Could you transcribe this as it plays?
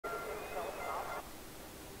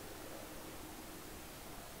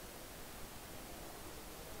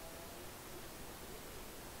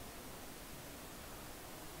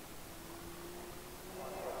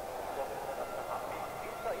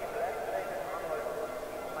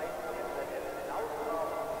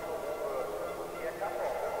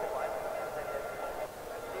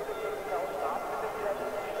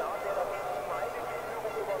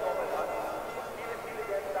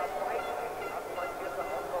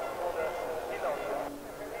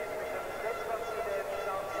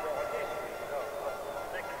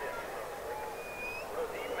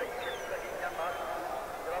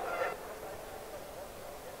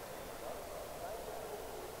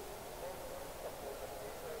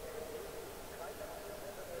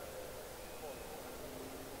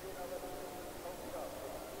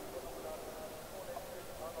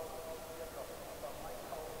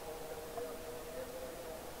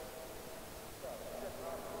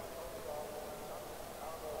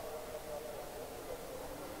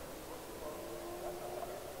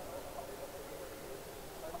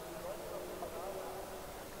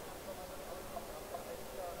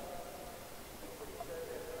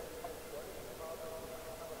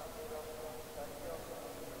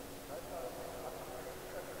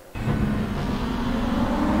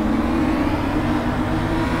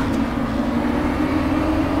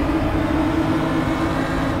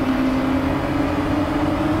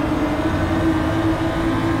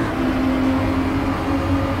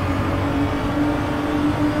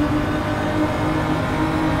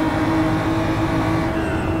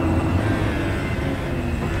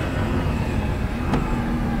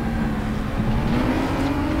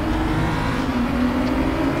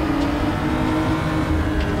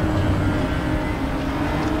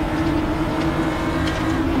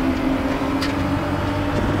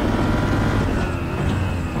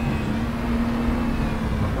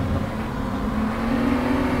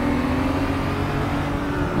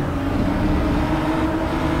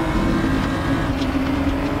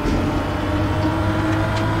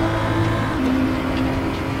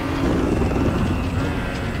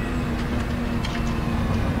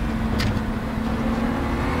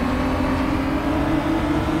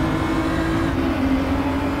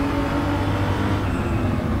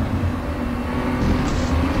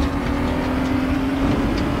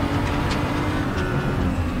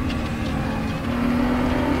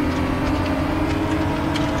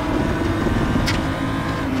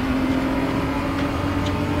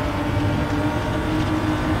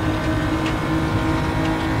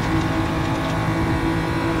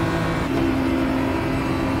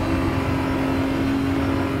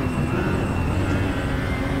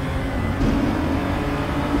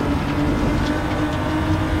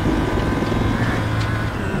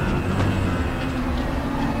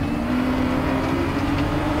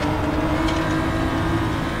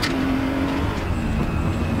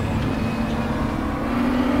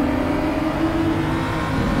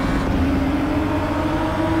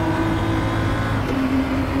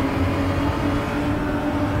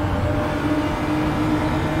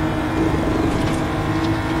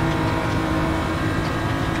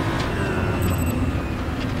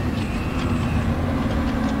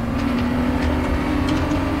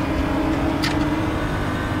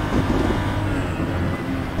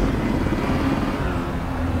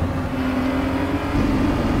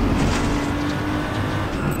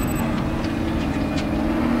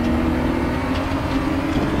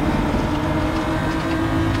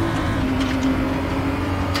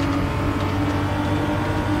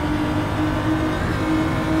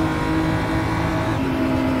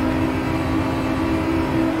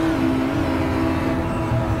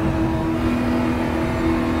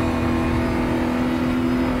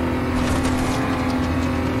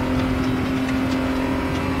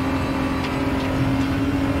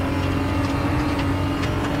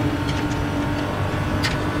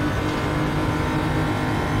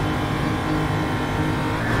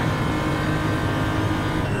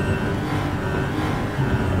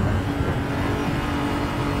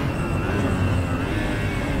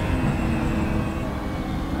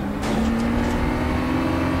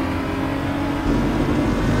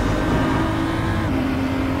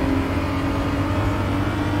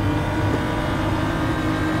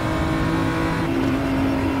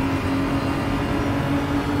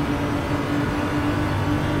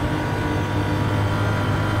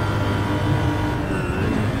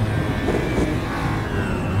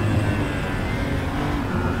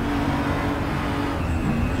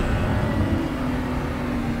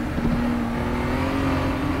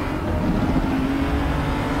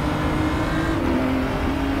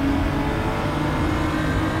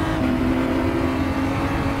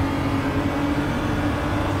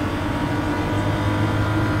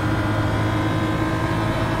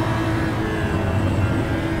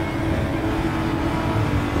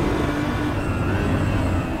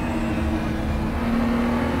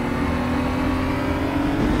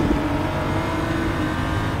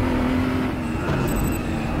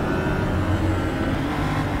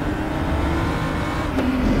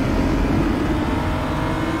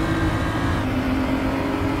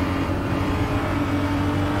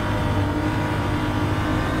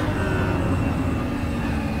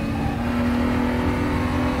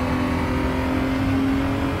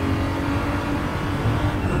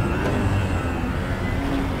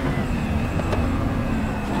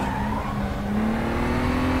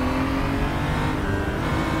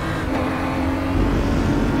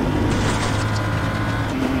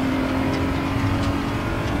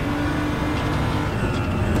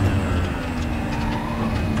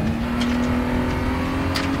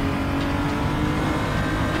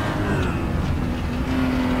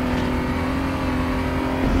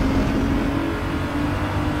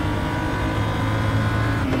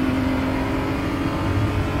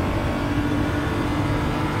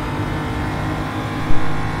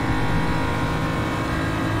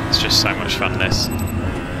just so much fun, this.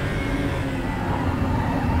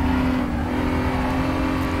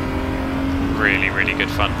 Really, really good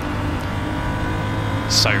fun.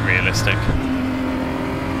 So realistic.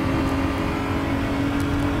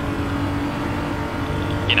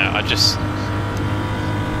 You know, I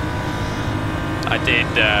did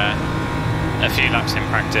a few laps in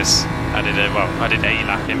practice. I did a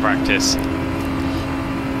lap in practice,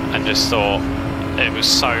 and just thought it was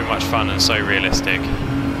so much fun and so realistic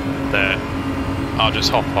that I'll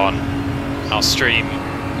just hop on, I'll stream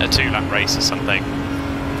a 2-lap race or something,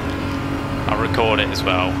 I'll record it as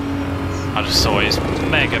well. I just thought it was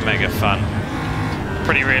mega fun,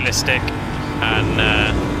 pretty realistic, and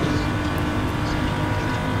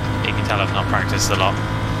you can tell I've not practiced a lot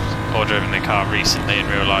or driven the car recently in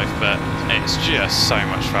real life, but it's just so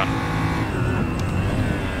much fun.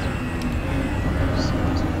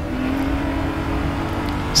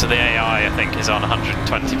 So the AI, I think, is on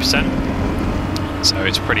 120%, so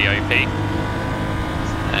it's pretty OP,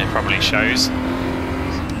 and it probably shows.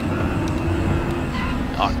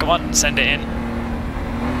 Oh, come on, send it in.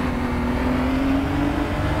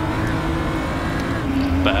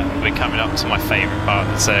 But we're coming up to my favourite part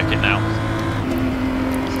of the circuit now.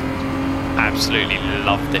 Absolutely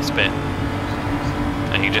love this bit.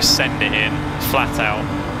 And you just send it in, flat out.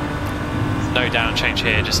 No down change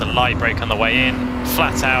here, just a light brake on the way in,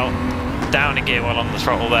 flat out, down in gear while on the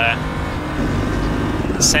throttle there.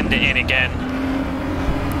 Send it in again.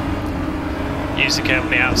 Use the curve on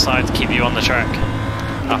the outside to keep you on the track.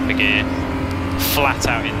 Up a gear, flat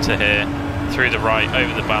out into here, through the right,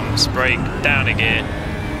 over the bumps, brake, down a gear.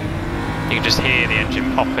 You can just hear the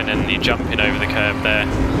engine popping and you jumping over the curb there.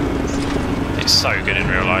 It's so good in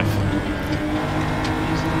real life.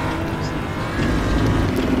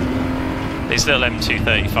 These little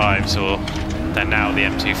M235s, or they're now the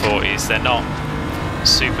M240s, they're not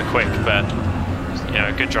super quick, but you know,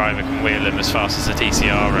 a good driver can wheel them as fast as a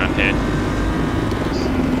TCR around here.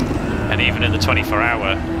 And even in the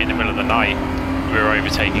 24-hour, in the middle of the night, we were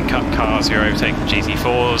overtaking cup cars, we were overtaking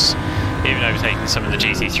GT4s, even overtaking some of the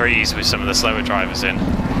GT3s with some of the slower drivers in.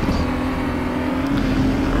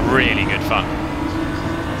 Really good fun.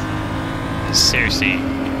 Seriously,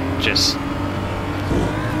 just...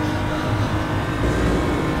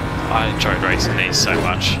 I enjoyed racing these so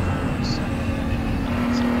much.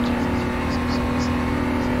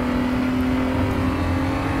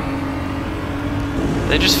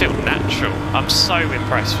 They just feel natural. I'm so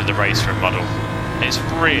impressed with the RaceRoom model. It's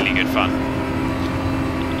really good fun.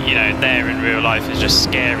 You know, there in real life is just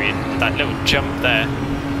scary, and that little jump there.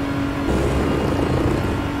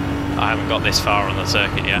 I haven't got this far on the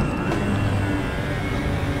circuit yet.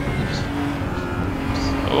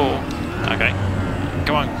 Oh, okay.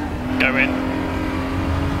 Come on, go in.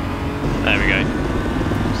 There we go.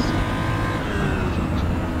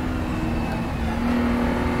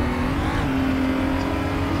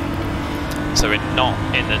 So we're not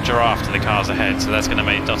in the draft of the cars ahead, so that's going to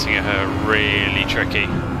make dotting a her really tricky.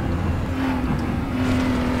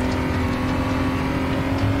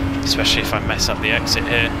 Especially if I mess up the exit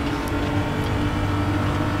here.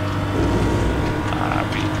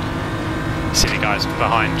 We see the guys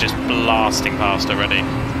behind just blasting past already.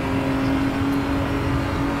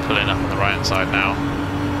 Pulling up on the right hand side now.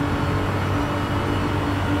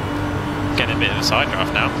 Getting a bit of a side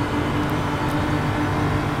draft now.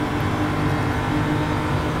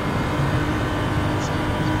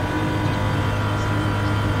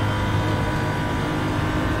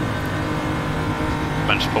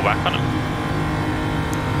 Managed to pull back on him.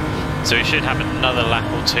 So we should have another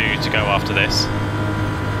lap or two to go after this.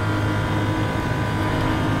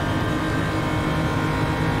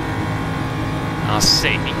 I'll see.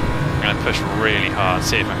 I'm going to push really hard,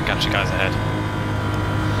 see if I can catch the guys ahead.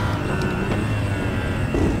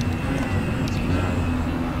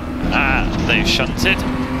 They've shunted.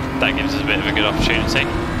 That gives us a bit of a good opportunity.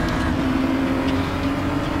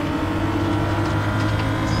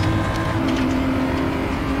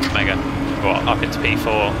 Well, up into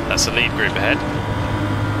P4, that's the lead group ahead.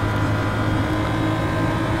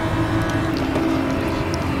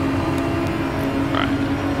 Right.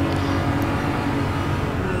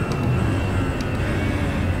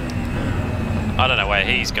 I don't know where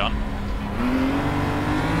he's gone.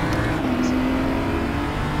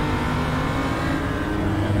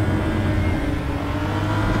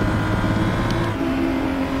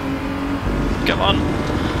 Come on.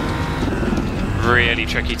 Really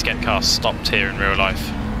tricky to get cars stopped here in real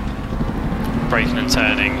life. Braking and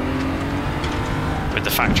turning with the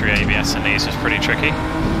factory ABS in these was pretty tricky.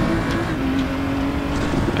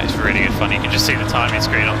 But it's really good fun. You can just see the timing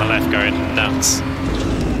screen on the left going nuts.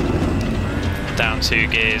 down 2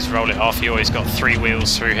 gears, roll it off. You always got 3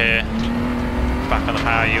 wheels through here. Back on the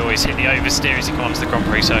power, you always hit the oversteer as you come onto the Grand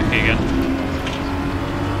Prix circuit again.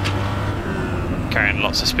 Carrying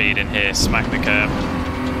lots of speed in here, smack the curb,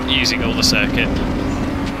 using all the circuit.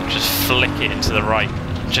 Just flick it into the right,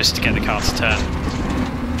 just to get the car to turn.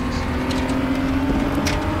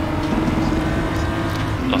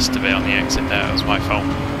 Lost a bit on the exit there, that was my fault.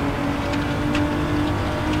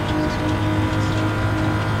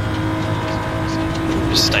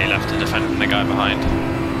 Just stay left to defend from the guy behind.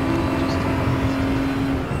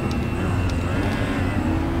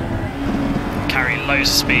 Carrying loads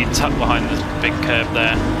of speed, tucked behind the big curb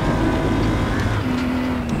there.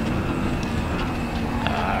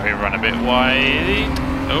 We run a bit wide.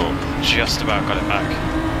 Oh, just about got it back.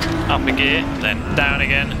 Up a gear, then down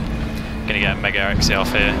again. Gonna get a mega exit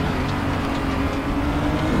off here.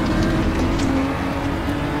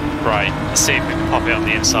 Right, let's see if we can pop it on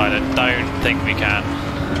the inside. I don't think we can.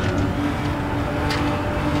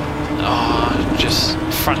 Oh, just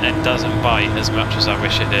front end doesn't bite as much as I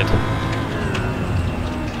wish it did.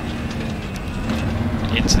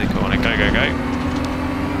 Into the corner, go, go, go.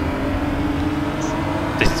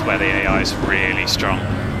 This is where the AI is really strong.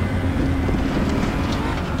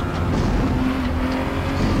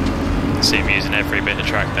 See him using every bit of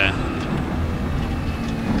track there.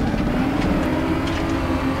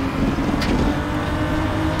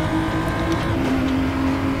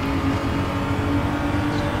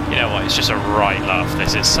 You know what, it's just a right laugh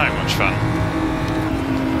this, it's so much fun.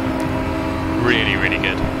 Really, really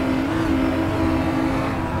good.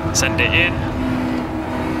 Send it in.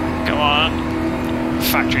 Go on.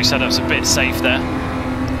 Factory setup's a bit safe there.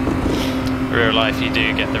 Real life you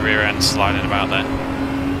do get the rear end sliding about there.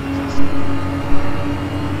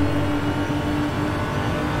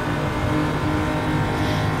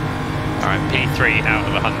 Alright, P3 out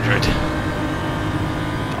of 100.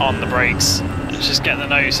 On the brakes. Let's just get the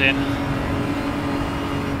nose in.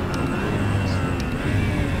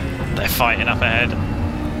 They're fighting up ahead.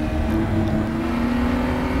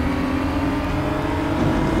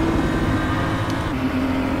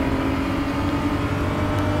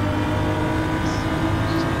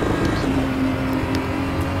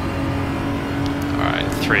 Alright,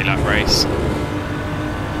 3-lap race.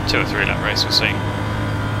 2 or 3-lap race, we'll see.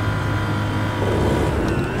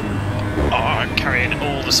 Oh, I'm carrying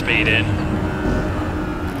all the speed in.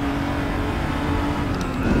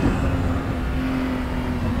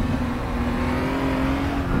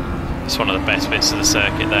 It's one of the best bits of the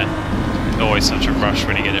circuit there. Always such a rush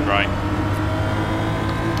when you get it right.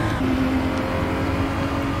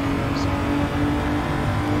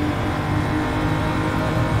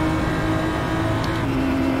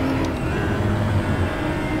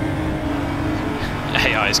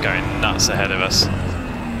 AI is going nuts ahead of us.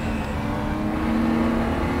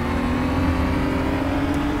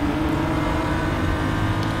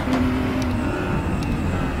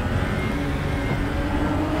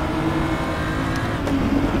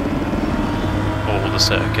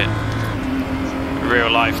 Circuit. Real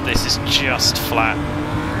life, this is just flat.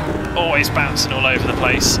 Always bouncing all over the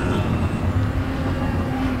place.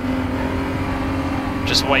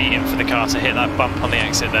 Just waiting for the car to hit that bump on the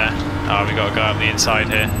exit there. Oh, we've got to go up the inside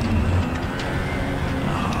here.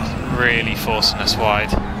 Oh, really forcing us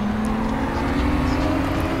wide.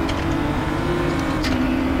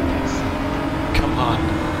 Come on.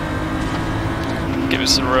 Give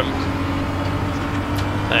us the room.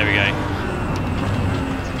 There we go.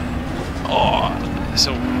 Oh, it's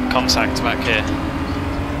all contact back here.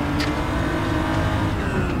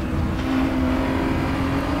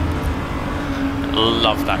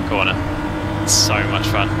 Love that corner. It's so much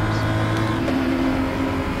fun.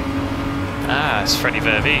 Ah, it's Freddy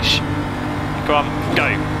Verviche. Go on,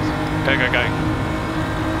 go. Go, go, go.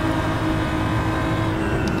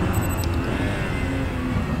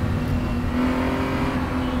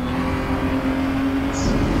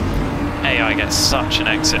 AI gets such an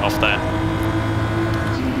exit off there.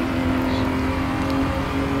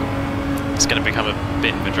 It's going to become a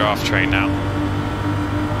bit of a draft train now.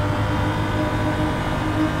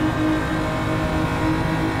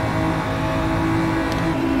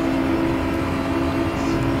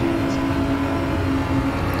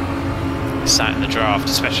 Sat in the draft,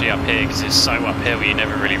 especially up here, because it's so uphill you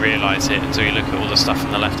never really realise it until you look at all the stuff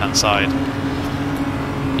on the left hand side.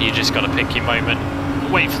 You just got to pick your moment,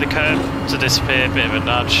 wait for the curve to disappear, bit of a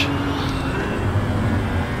nudge.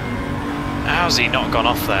 How's he not gone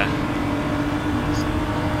off there?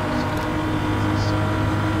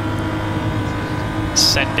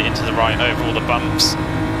 Send it into the right over all the bumps.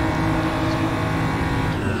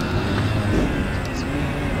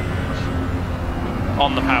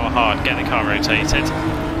 on the power hard, get the car rotated.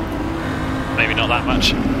 Maybe not that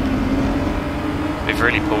much. We've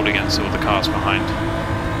really pulled against all the cars behind.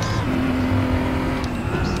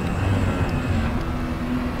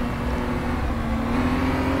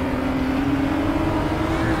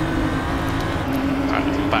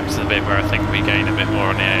 Right, back to the bit where I think we gain a bit more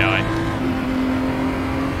on the AI.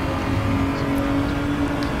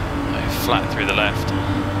 Flat through the left,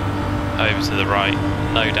 over to the right,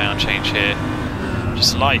 no down change here.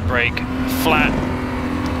 Just light brake, flat,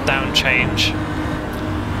 down change,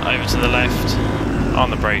 over to the left, on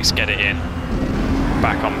the brakes, get it in,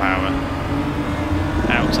 back on power,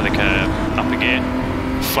 out to the curb, up a gear,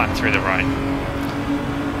 flat through the right.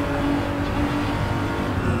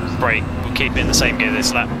 Brake, we'll keep it in the same gear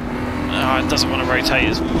this lap. Oh, it doesn't want to rotate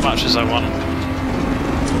as much as I want.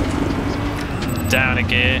 Down a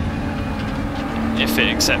gear, if it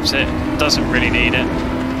accepts it, doesn't really need it.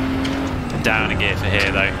 Down a gear for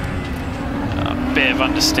here though. A bit of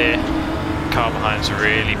understeer, car behind's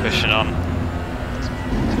really pushing on.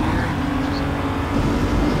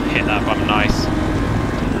 Hit that bump nice.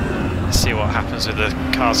 Let's see what happens with the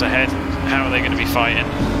cars ahead. How are they going to be fighting?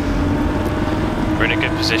 We're in a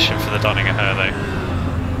good position for the donning of her though.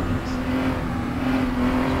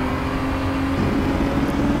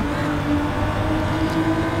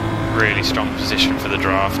 Really strong position for the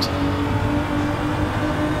draft.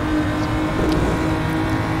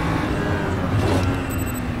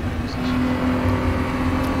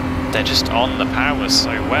 They're just on the power so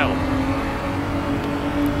well.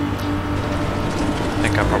 I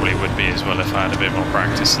think I probably would be as well if I had a bit more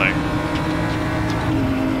practice though.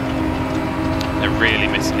 They're really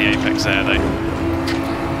missing the apex there though.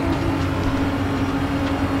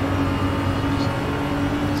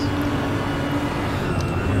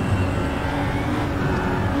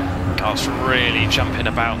 Cars really jumping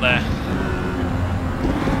about there.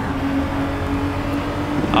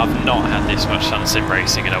 I've not had this much fun sim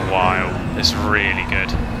racing in a while. It's really good.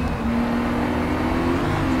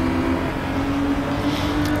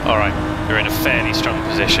 Alright, we're in a fairly strong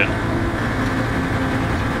position.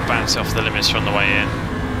 Bounce off the limits from the way in.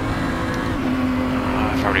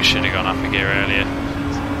 I probably should have gone up a gear earlier.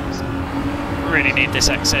 Really need this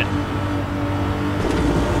exit.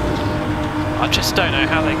 I just don't know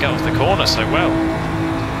how they get off the corner so well.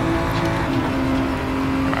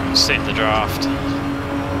 Right, we'll sit the draft.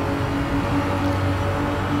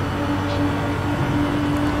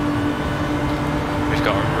 We've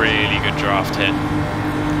got a really good draft here.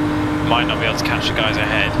 Might not be able to catch the guys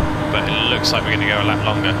ahead, but it looks like we're going to go a lap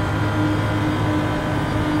longer.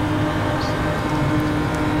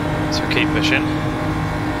 So keep pushing.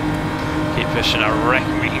 Keep pushing. I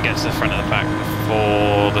reckon we can get to the front of the pack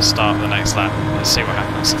before the start of the next lap. Let's see what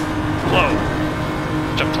happens. Whoa!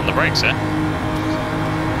 Jumped on the brakes there.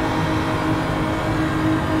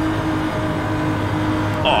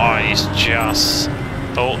 Oh, he's just...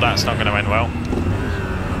 Oh, that's not going to end well.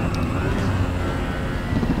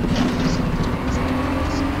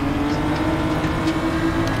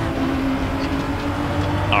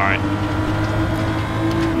 Alright.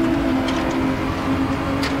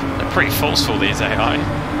 They're pretty forceful, these AI.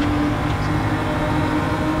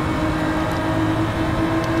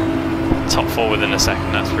 Top 4 within a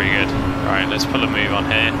second, that's pretty good. Alright, let's pull a move on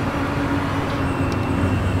here.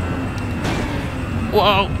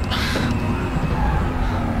 Whoa!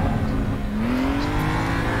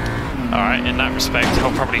 Alright, in that respect,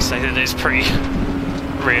 I'll probably say that it's pretty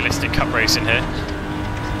realistic cup racing here.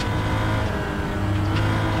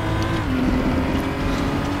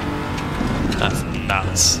 That's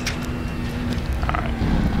nuts. Alright.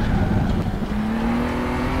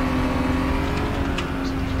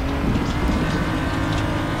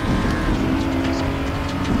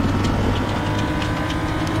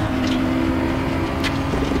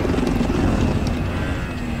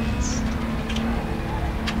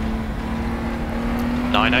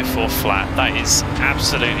 .904 flat. That is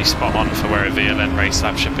absolutely spot on for where a VLN race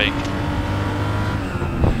lap should be.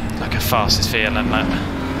 Like a fastest VLN lap.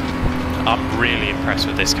 I'm really impressed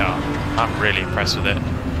with this car. I'm really impressed with it.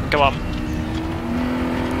 Go on.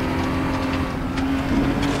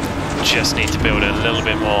 Just need to build a little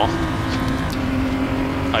bit more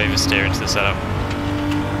oversteer into the setup.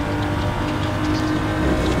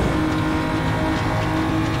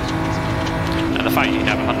 And the fact you can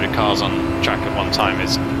have 100 cars on track at one time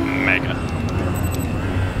is mega.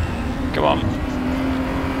 Go on.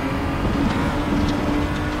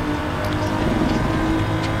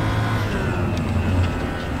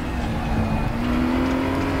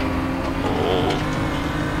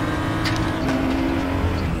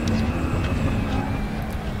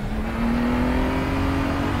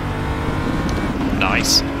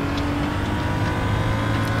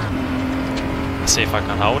 Let's see if I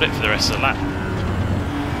can hold it for the rest of the lap.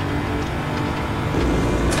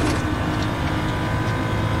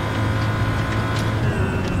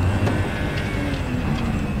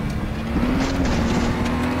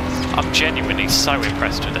 I'm genuinely so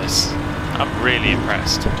impressed with this. I'm really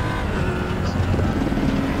impressed.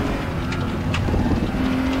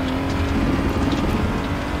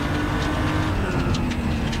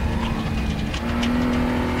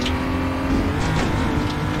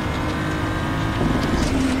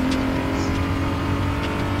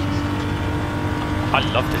 I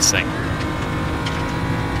love this thing.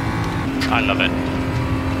 I love it.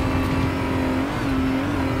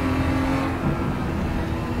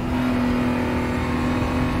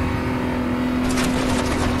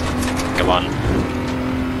 Come on.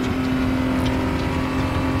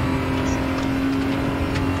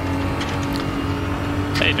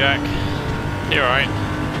 Hey Jack, you alright?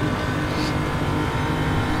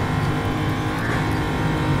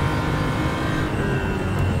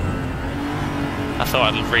 I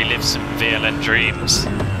thought I'd relive some VLN dreams.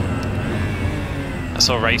 I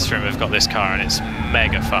saw RaceRoom have got this car and it's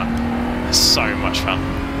mega fun. It's so much fun.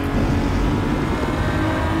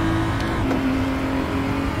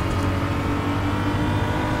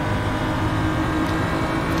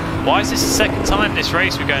 Why is this the second time this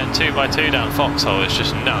race we're going 2x2 down Foxhole? It's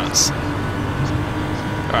just nuts.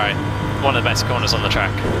 Right, one of the best corners on the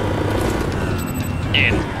track.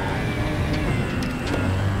 In.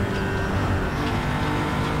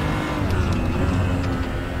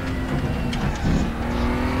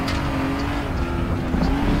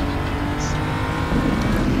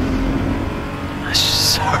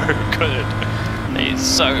 Good. It's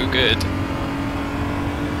so good.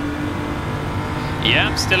 Yeah,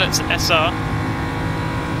 I'm still at SR.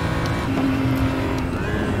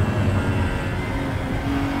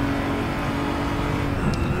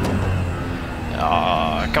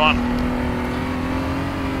 Oh, come on.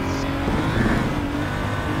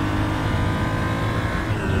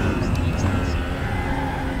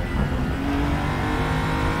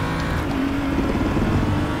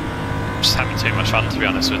 Just having too much fun, to be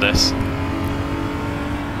honest with this.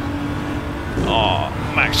 Oh,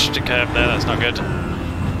 maxed a curb there, that's not good.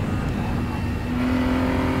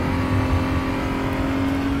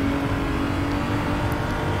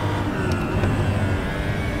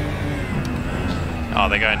 Oh,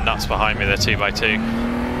 they're going nuts behind me, they're 2x2.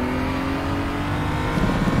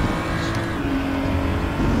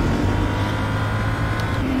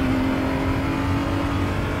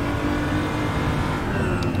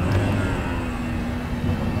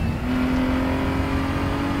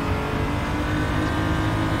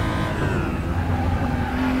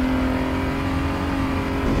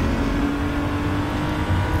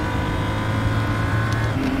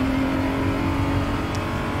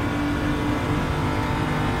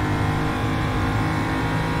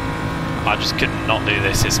 I just could not do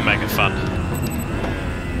this, it's mega fun.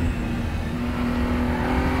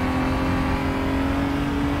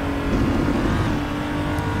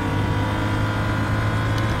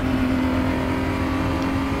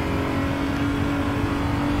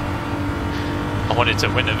 I wanted to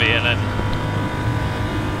win a VLN.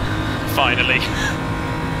 Finally.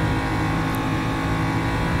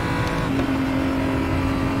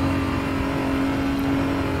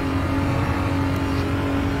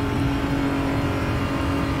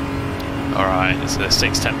 Alright, it's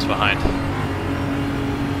 6/10 behind.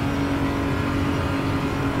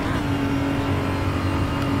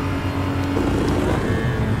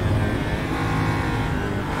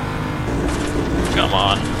 Come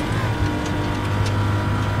on.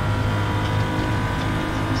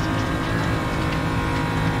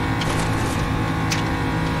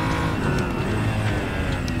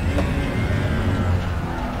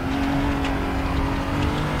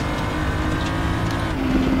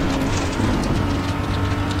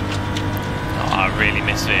 Really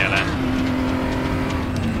miss VLN.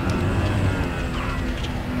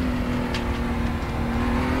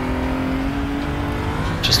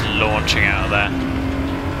 Just launching out of there.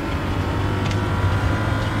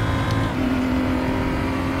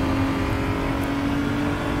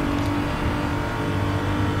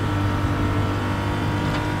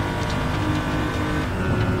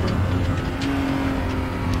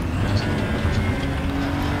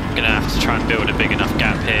 I'm gonna have to try and build a big enough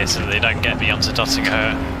gap here so that they don't get me onto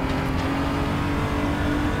Dottinger.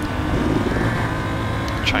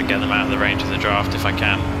 Try and get them out of the range of the draft if I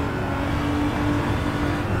can.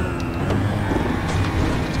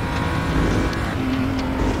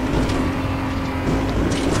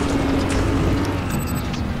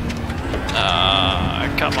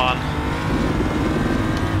 Come on.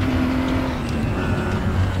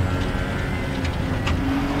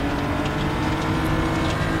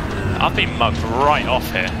 I've been mugged right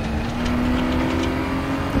off here.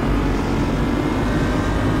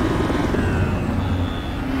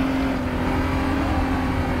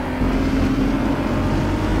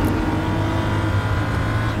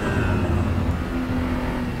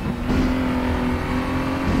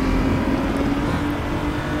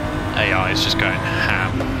 AI is just going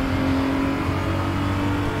ham.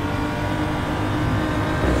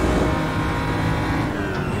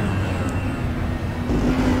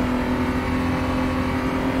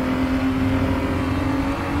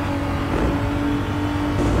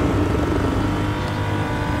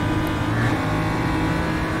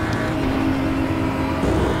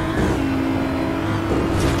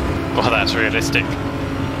 Well, that's realistic.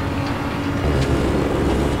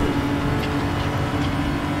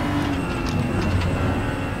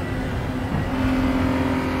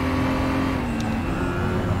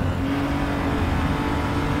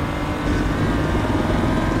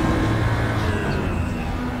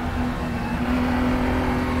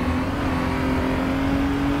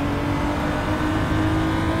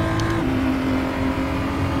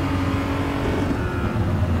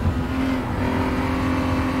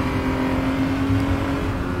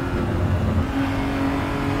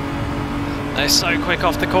 They're so quick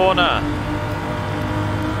off the corner.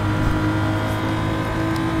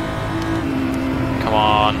 Come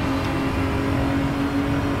on.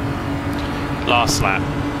 Last lap.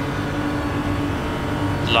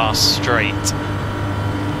 Last straight.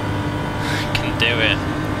 Can do it.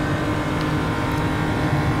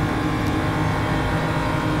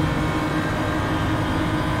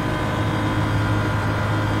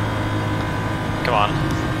 Come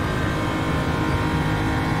on.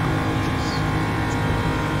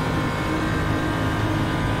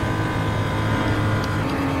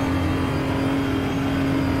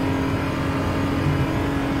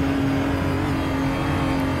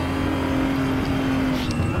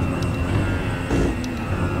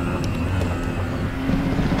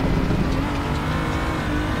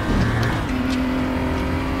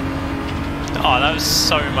 Oh, that was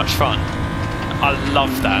so much fun. I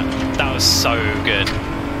loved that. That was so good.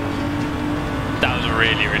 That was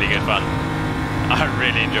really, really good fun. I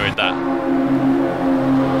really enjoyed that.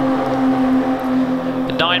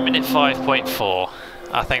 9 minute 5.4.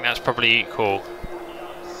 I think that's probably equal.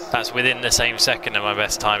 That's within the same second of my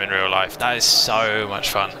best time in real life. That is so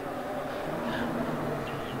much fun.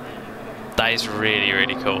 That is really,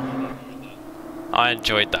 really cool. I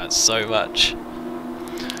enjoyed that so much.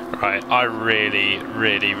 Right, I really,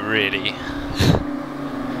 really, really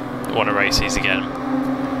want to race these again.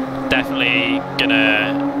 Definitely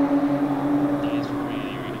gonna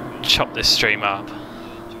chop this stream up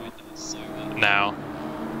now.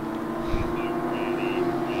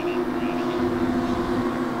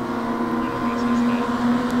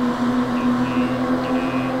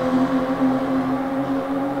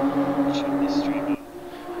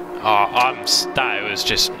 Oh, that was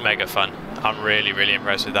just mega fun. I'm really, really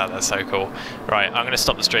impressed with that. That's so cool. Right, I'm going to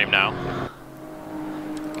stop the stream now.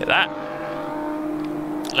 Get that.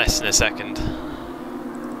 Less than a second.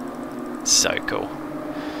 So cool.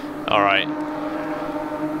 Alright.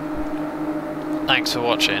 Thanks for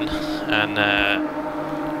watching. And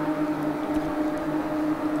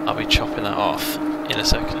I'll be chopping that off in a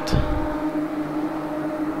second.